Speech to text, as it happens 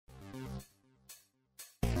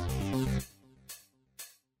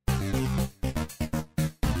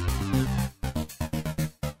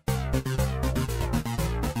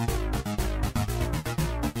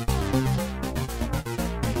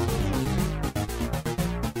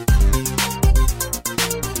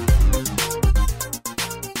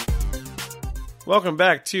Welcome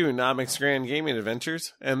back to Nomic's Grand Gaming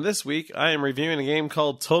Adventures, and this week I am reviewing a game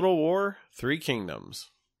called Total War: Three Kingdoms,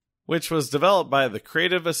 which was developed by the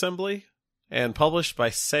Creative Assembly and published by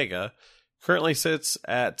Sega. Currently sits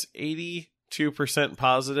at 82%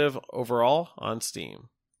 positive overall on Steam.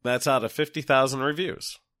 That's out of 50,000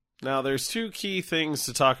 reviews. Now, there's two key things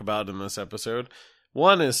to talk about in this episode.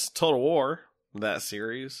 One is Total War, that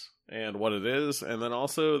series, and what it is, and then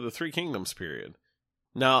also the Three Kingdoms period.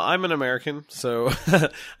 Now, I'm an American, so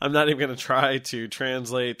I'm not even going to try to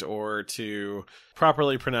translate or to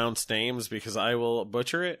properly pronounce names because I will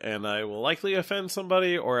butcher it and I will likely offend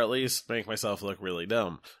somebody or at least make myself look really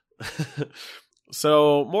dumb.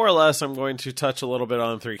 So, more or less, I'm going to touch a little bit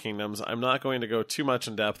on Three Kingdoms. I'm not going to go too much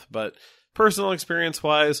in depth, but personal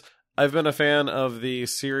experience-wise, I've been a fan of the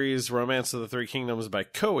series Romance of the Three Kingdoms by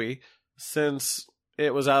Koei since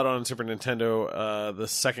it was out on Super Nintendo, the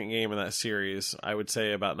second game in that series, I would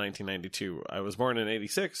say about 1992. I was born in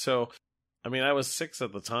 86, so, I was 6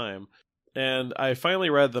 at the time. And I finally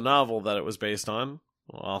read the novel that it was based on,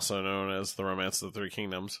 also known as The Romance of the Three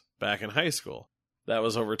Kingdoms, back in high school. That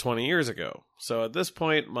was over 20 years ago. So at this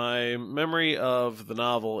point, my memory of the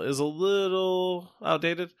novel is a little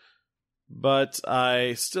outdated, but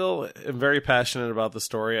I still am very passionate about the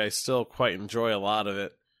story. I still quite enjoy a lot of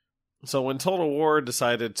it. So when Total War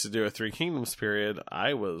decided to do a Three Kingdoms period,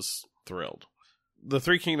 I was thrilled. The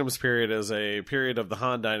Three Kingdoms period is a period of the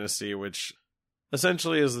Han Dynasty, which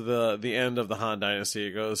essentially is the end of the Han Dynasty.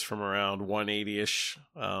 It goes from around 180-ish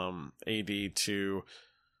AD to,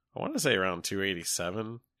 I want to say around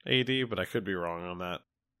 287 AD, but I could be wrong on that.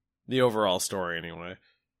 The overall story, anyway.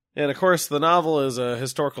 And of course, the novel is a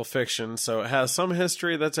historical fiction, so it has some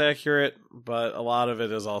history that's accurate, but a lot of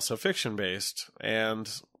it is also fiction-based.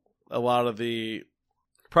 And a lot of the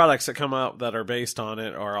products that come out that are based on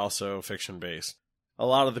it are also fiction-based. A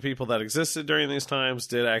lot of the people that existed during these times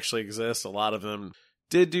did actually exist. A lot of them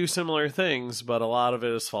did do similar things, but a lot of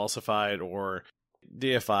it is falsified or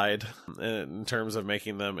deified in terms of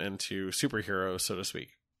making them into superheroes, so to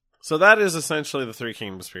speak. So that is essentially the Three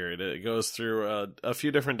Kingdoms period. It goes through a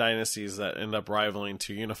few different dynasties that end up rivaling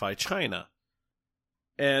to unify China.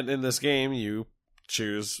 And in this game, you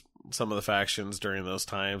choose some of the factions during those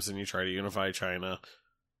times, and you try to unify China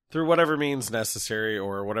through whatever means necessary,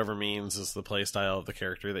 or whatever means is the playstyle of the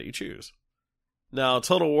character that you choose. Now,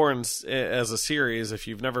 Total War as a series, if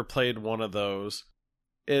you've never played one of those,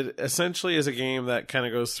 it essentially is a game that kind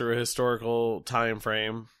of goes through a historical time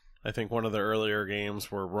frame. I think one of the earlier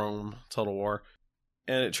games were Rome Total War,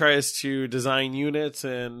 and it tries to design units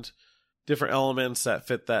and different elements that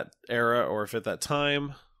fit that era or fit that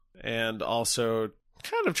time, and also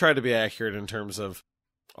kind of try to be accurate in terms of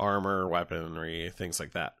armor, weaponry, things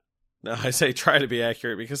like that. Now, I say try to be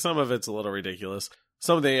accurate because some of it's a little ridiculous.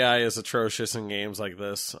 Some of the AI is atrocious in games like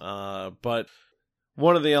this, but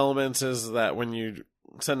one of the elements is that when you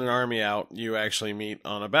send an army out, you actually meet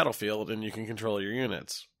on a battlefield and you can control your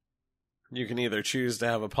units. You can either choose to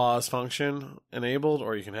have a pause function enabled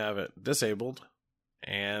or you can have it disabled.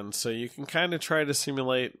 And so you can kind of try to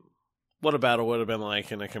simulate what a battle would have been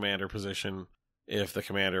like in a commander position if the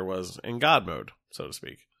commander was in God mode, so to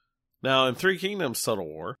speak. Now, in Three Kingdoms Total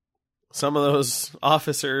War, some of those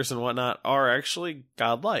officers and whatnot are actually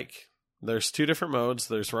godlike. There's two different modes.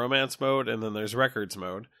 There's Romance mode and then there's Records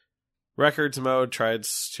mode. Records mode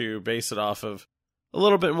tries to base it off of a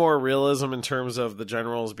little bit more realism in terms of the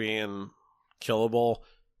generals being killable.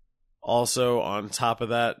 Also, on top of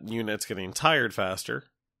that, units getting tired faster.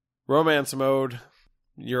 Romance mode,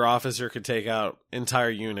 your officer could take out entire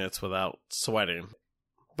units without sweating.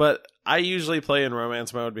 But I usually play in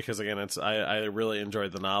Romance mode because, again, I really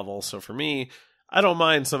enjoyed the novel. So for me, I don't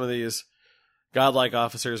mind some of these godlike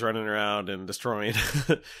officers running around and destroying.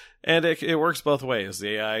 And it works both ways.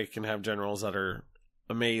 The AI can have generals that are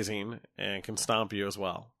amazing and can stomp you as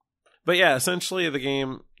well. But yeah, essentially the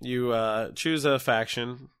game, you choose a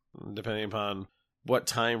faction, depending upon what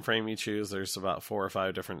time frame you choose. There's about 4 or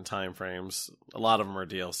 5 different time frames. A lot of them are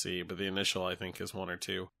DLC, but the initial, I think, is 1 or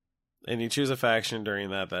 2. And you choose a faction during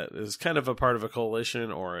that is kind of a part of a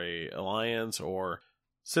coalition or a alliance, or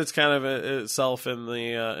sits kind of itself in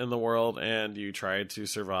the world, and you try to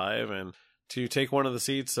survive and to take one of the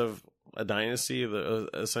seats of a dynasty.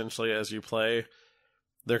 Essentially, as you play,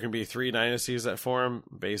 there can be 3 dynasties that form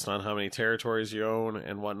based on how many territories you own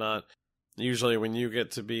and whatnot. Usually, when you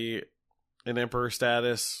get to be in emperor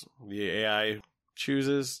status, the AI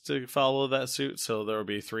chooses to follow that suit, so there will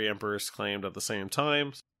be 3 emperors claimed at the same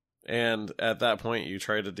time. And at that point, you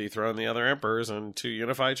try to dethrone the other emperors and to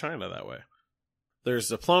unify China that way. There's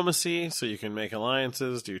diplomacy, so you can make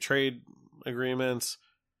alliances, do trade agreements.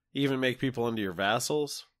 even make people into your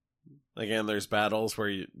vassals. Again, there's battles where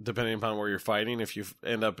you, depending upon where you're fighting, if you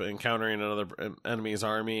end up encountering another enemy's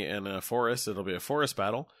army in a forest, it'll be a forest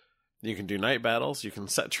battle. You can do night battles. You can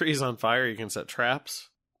set trees on fire. You can set traps.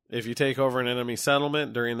 If you take over an enemy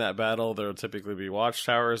settlement during that battle, there will typically be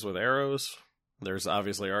watchtowers with arrows. There's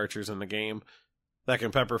obviously archers in the game that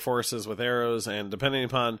can pepper forces with arrows, and depending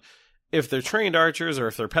upon if they're trained archers or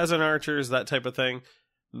if they're peasant archers, that type of thing,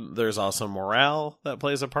 there's also morale that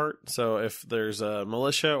plays a part. So if there's a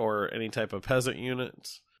militia or any type of peasant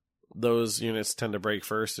units, those units tend to break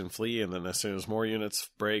first and flee, and then as soon as more units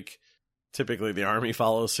break, typically the army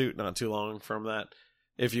follows suit not too long from that.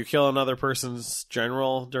 If you kill another person's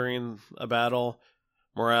general during a battle,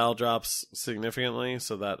 morale drops significantly,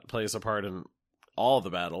 so that plays a part in all the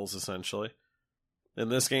battles, essentially. In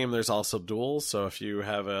this game, there's also duels, so if you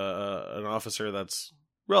have an officer that's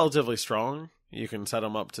relatively strong, you can set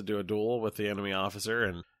them up to do a duel with the enemy officer,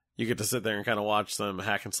 and you get to sit there and kind of watch them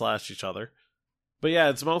hack and slash each other. But yeah,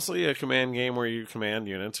 it's mostly a command game where you command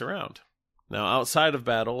units around. Now, outside of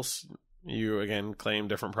battles, you, again, claim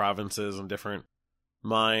different provinces and different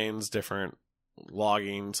mines, different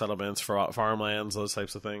logging settlements, for farmlands, those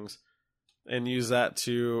types of things, and use that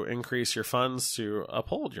to increase your funds to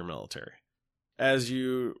uphold your military. As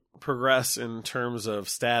you progress in terms of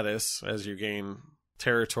status, as you gain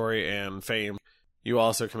territory and fame, you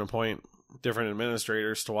also can appoint different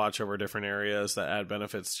administrators to watch over different areas that add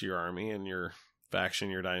benefits to your army and your faction,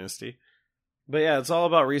 your dynasty. But yeah, it's all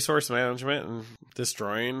about resource management and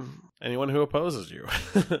destroying anyone who opposes you.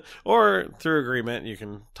 Or through agreement, you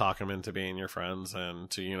can talk them into being your friends and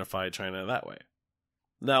to unify China that way.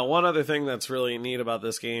 Now, one other thing that's really neat about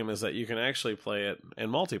this game is that you can actually play it in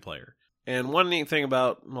multiplayer. And one neat thing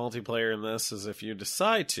about multiplayer in this is if you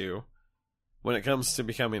decide to, when it comes to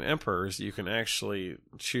becoming emperors, you can actually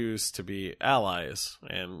choose to be allies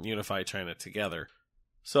and unify China together.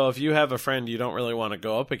 So if you have a friend you don't really want to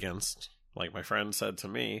go up against, like my friend said to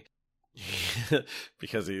me,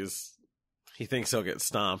 because he thinks he'll get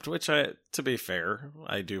stomped, which to be fair,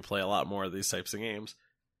 I do play a lot more of these types of games,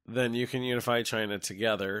 then you can unify China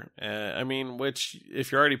together. Which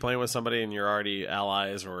if you're already playing with somebody and you're already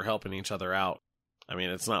allies or helping each other out,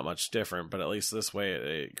 it's not much different, but at least this way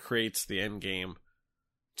it creates the end game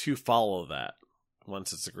to follow that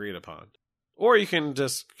once it's agreed upon. Or you can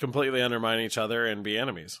just completely undermine each other and be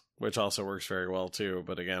enemies, which also works very well too.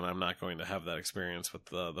 But again, I'm not going to have that experience with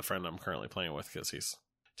the friend I'm currently playing with because he's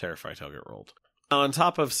terrified he'll get rolled. Now, on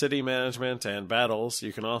top of city management and battles,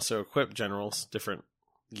 you can also equip generals different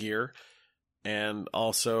gear. And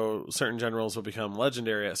also, certain generals will become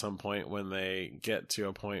legendary at some point when they get to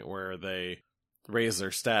a point where they raise their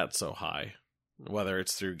stats so high, whether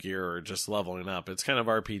it's through gear or just leveling up. It's kind of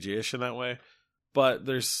RPG-ish in that way. But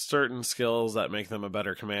there's certain skills that make them a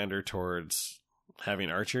better commander towards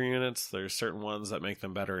having archer units. There's certain ones that make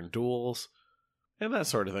them better in duels and that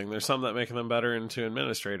sort of thing. There's some that make them better into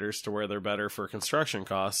administrators to where they're better for construction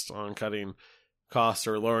costs on cutting costs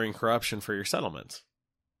or lowering corruption for your settlements.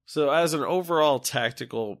 So as an overall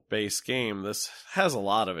tactical-based game, this has a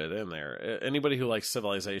lot of it in there. Anybody who likes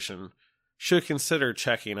Civilization should consider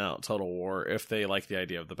checking out Total War if they like the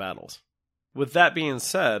idea of the battles. With that being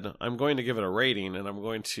said, I'm going to give it a rating, and I'm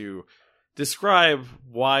going to describe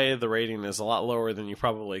why the rating is a lot lower than you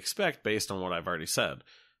probably expect based on what I've already said.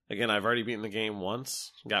 Again, I've already beaten the game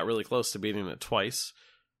once, got really close to beating it twice,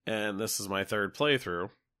 and this is my third playthrough.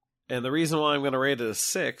 And the reason why I'm going to rate it a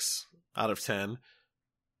 6 out of 10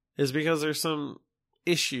 is because there's some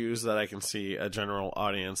issues that I can see a general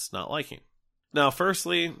audience not liking. Now,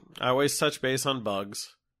 firstly, I always touch base on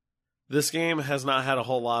bugs. This game has not had a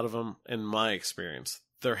whole lot of them in my experience.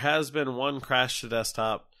 There has been one crash to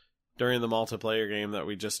desktop during the multiplayer game that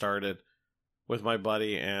we just started with my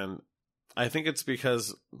buddy, and I think it's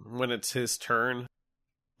because when it's his turn,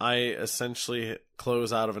 I essentially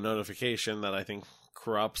close out of a notification that I think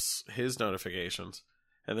corrupts his notifications.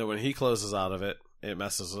 And then when he closes out of it, it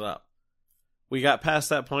messes it up. We got past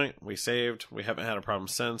that point, we saved, we haven't had a problem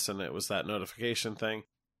since, and it was that notification thing.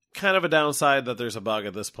 Kind of a downside that there's a bug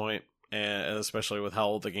at this point, and especially with how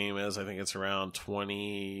old the game is. I think it's around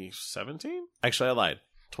 2017? Actually, I lied.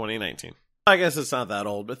 2019. I guess it's not that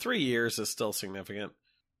old, but 3 years is still significant.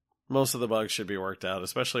 Most of the bugs should be worked out,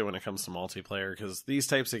 especially when it comes to multiplayer, because these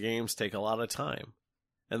types of games take a lot of time.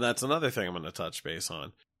 And that's another thing I'm going to touch base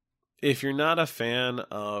on. If you're not a fan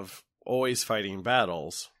of always fighting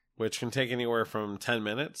battles, which can take anywhere from 10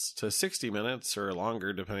 minutes to 60 minutes or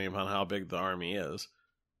longer, depending upon how big the army is,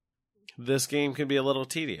 this game can be a little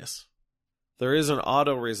tedious. There is an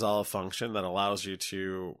auto-resolve function that allows you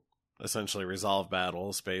to essentially resolve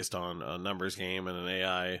battles based on a numbers game and an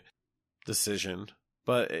AI decision.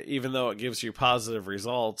 But even though it gives you positive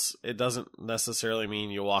results, it doesn't necessarily mean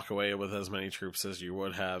you walk away with as many troops as you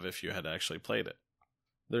would have if you had actually played it.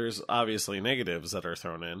 There's obviously negatives that are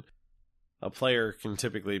thrown in. A player can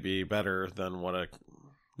typically be better than what a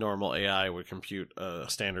normal AI would compute a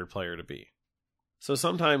standard player to be. So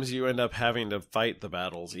sometimes you end up having to fight the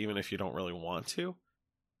battles even if you don't really want to.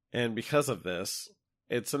 And because of this,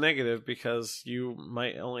 it's a negative because you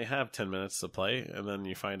might only have 10 minutes to play, and then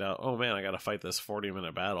you find out, oh man, I gotta fight this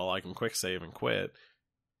 40-minute battle. I can quick save and quit.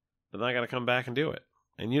 But then I gotta come back and do it.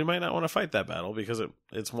 And you might not want to fight that battle because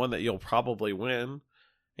it's one that you'll probably win,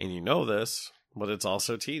 and you know this, but it's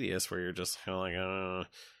also tedious where you're just kind of like,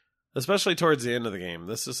 especially towards the end of the game.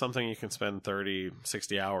 This is something you can spend 30,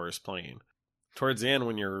 60 hours playing. Towards the end,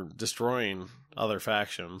 when you're destroying other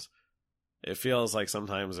factions, it feels like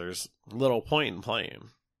sometimes there's little point in playing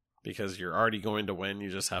because you're already going to win. You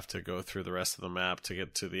just have to go through the rest of the map to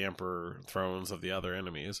get to the Emperor thrones of the other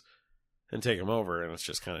enemies and take them over, and it's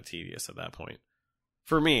just kind of tedious at that point.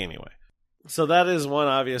 For me, anyway. So that is one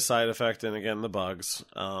obvious side effect, and again, the bugs,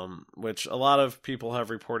 which a lot of people have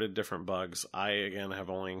reported different bugs. I, again, have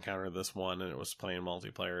only encountered this one, and it was playing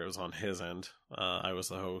multiplayer. It was on his end. I was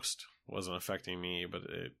the host. It wasn't affecting me, but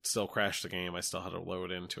it still crashed the game. I still had to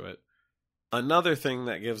load into it. Another thing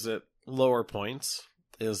that gives it lower points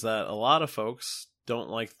is that a lot of folks don't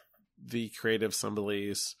like the Creative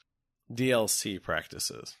Assembly's DLC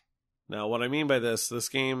practices. Now, what I mean by this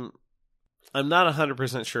game, I'm not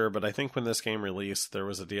 100% sure, but I think when this game released, there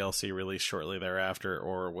was a DLC released shortly thereafter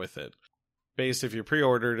or with it. Based, if you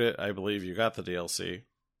pre-ordered it, I believe you got the DLC.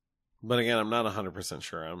 But again, I'm not 100%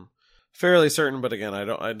 sure. I'm fairly certain, but again,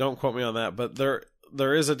 I don't quote me on that. But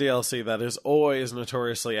there is a DLC that is always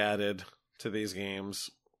notoriously added to these games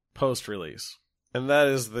post-release. And that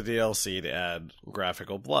is the DLC to add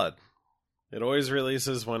graphical blood. It always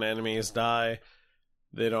releases when enemies die.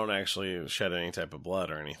 They don't actually shed any type of blood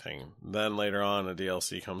or anything. Then later on, a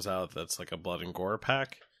DLC comes out that's like a blood and gore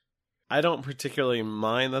pack. I don't particularly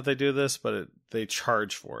mind that they do this, but they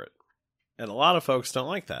charge for it. And a lot of folks don't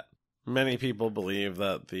like that. Many people believe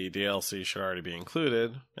that the DLC should already be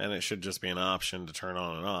included, and it should just be an option to turn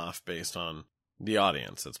on and off based on the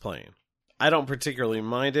audience that's playing. I don't particularly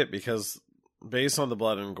mind it because based on the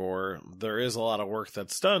blood and gore, there is a lot of work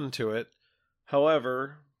that's done to it.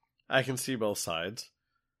 However, I can see both sides.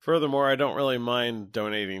 Furthermore, I don't really mind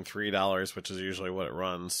donating $3, which is usually what it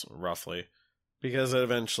runs, roughly, because it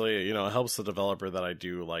eventually, it helps the developer that I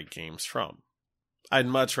do like games from. I'd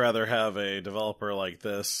much rather have a developer like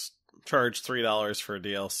this charge $3 for a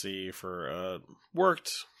DLC for a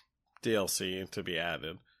worked DLC to be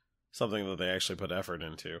added, something that they actually put effort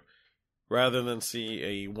into, rather than see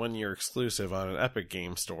a one-year exclusive on an Epic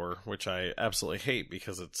Game Store, which I absolutely hate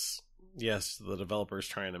because it's, yes, the developer's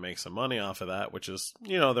trying to make some money off of that, which is,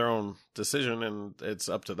 their own decision, and it's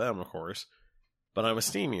up to them, of course. But I'm a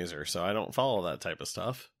Steam user, so I don't follow that type of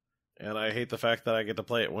stuff. And I hate the fact that I get to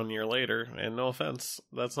play it 1 year later, and no offense,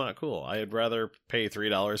 that's not cool. I'd rather pay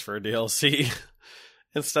 $3 for a DLC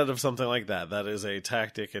instead of something like that. That is a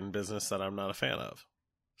tactic in business that I'm not a fan of.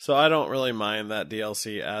 So I don't really mind that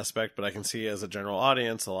DLC aspect, but I can see as a general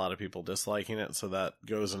audience, a lot of people disliking it, so that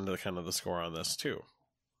goes into kind of the score on this too.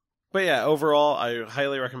 But yeah, overall, I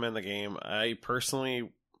highly recommend the game. I personally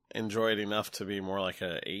enjoyed enough to be more like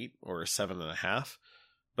a 8 or a 7.5.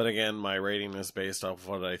 But again, my rating is based off of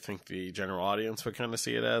what I think the general audience would kind of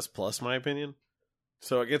see it as, plus my opinion.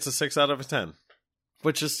 So it gets a 6 out of a 10,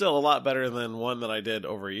 which is still a lot better than one that I did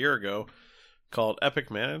over a year ago called Epic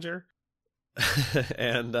Manager.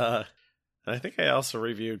 and I think I also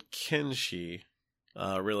reviewed Kenshi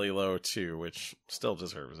really low too, which still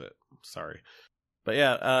deserves it. Sorry. But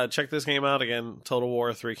yeah, check this game out again, Total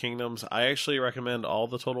War 3 Kingdoms. I actually recommend all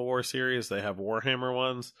the Total War series. They have Warhammer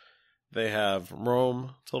ones. They have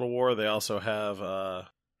Rome Total War. They also have,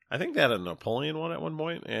 I think they had a Napoleon one at one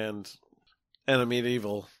point, and a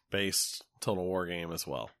medieval-based Total War game as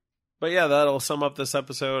well. But yeah, that'll sum up this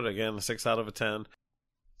episode. Again, a 6 out of a 10.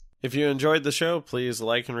 If you enjoyed the show, please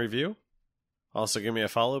like and review. Also, give me a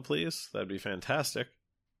follow, please. That'd be fantastic.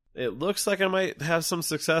 It looks like I might have some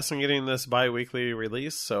success in getting this bi-weekly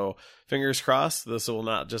release, so fingers crossed this will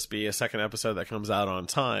not just be a second episode that comes out on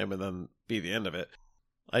time and then be the end of it.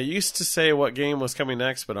 I used to say what game was coming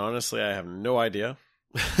next, but honestly, I have no idea.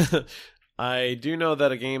 I do know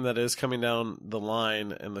that a game that is coming down the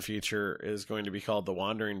line in the future is going to be called The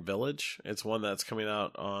Wandering Village. It's one that's coming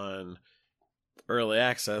out on early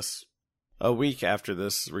access a week after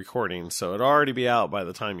this recording, so it'll already be out by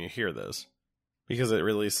the time you hear this. because it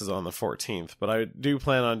releases on the 14th. But I do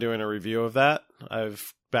plan on doing a review of that.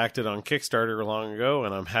 I've backed it on Kickstarter long ago,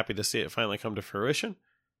 and I'm happy to see it finally come to fruition.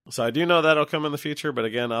 So I do know that'll come in the future, but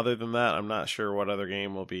again, other than that, I'm not sure what other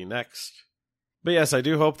game will be next. But yes, I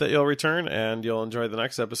do hope that you'll return and you'll enjoy the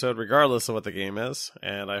next episode regardless of what the game is,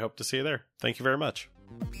 and I hope to see you there. Thank you very much.